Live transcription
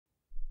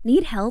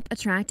Need help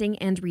attracting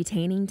and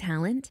retaining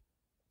talent?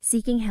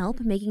 Seeking help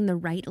making the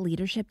right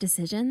leadership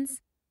decisions?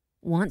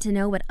 Want to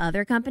know what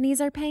other companies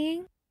are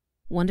paying?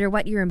 Wonder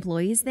what your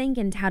employees think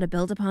and how to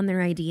build upon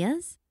their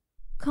ideas?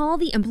 Call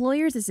the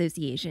Employers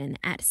Association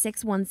at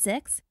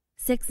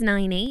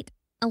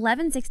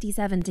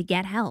 616-698-1167 to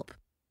get help.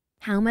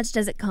 How much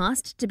does it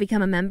cost to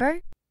become a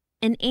member?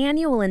 An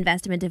annual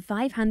investment of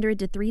 $500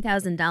 to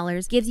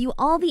 $3,000 gives you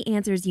all the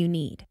answers you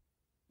need.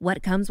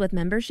 What comes with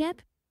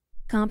membership?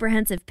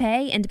 Comprehensive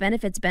pay and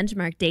benefits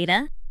benchmark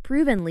data,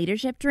 proven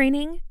leadership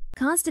training,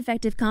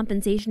 cost-effective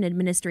compensation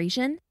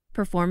administration,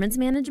 performance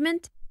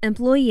management,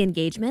 employee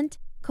engagement,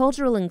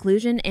 cultural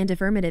inclusion and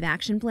affirmative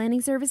action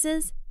planning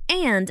services,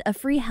 and a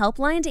free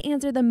helpline to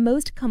answer the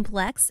most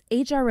complex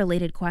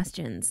HR-related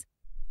questions.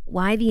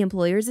 Why the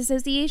Employers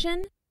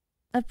Association?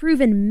 A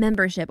proven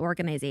membership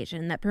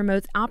organization that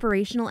promotes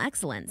operational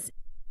excellence.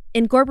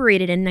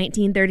 Incorporated in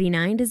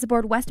 1939 to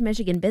support West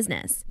Michigan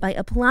business by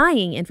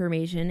applying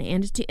information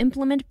and to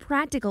implement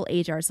practical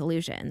HR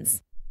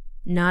solutions.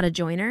 Not a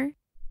joiner?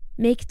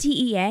 Make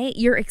TEA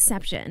your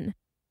exception.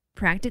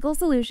 Practical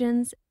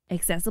solutions,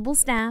 accessible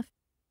staff,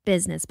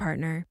 business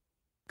partner.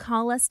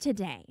 Call us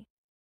today.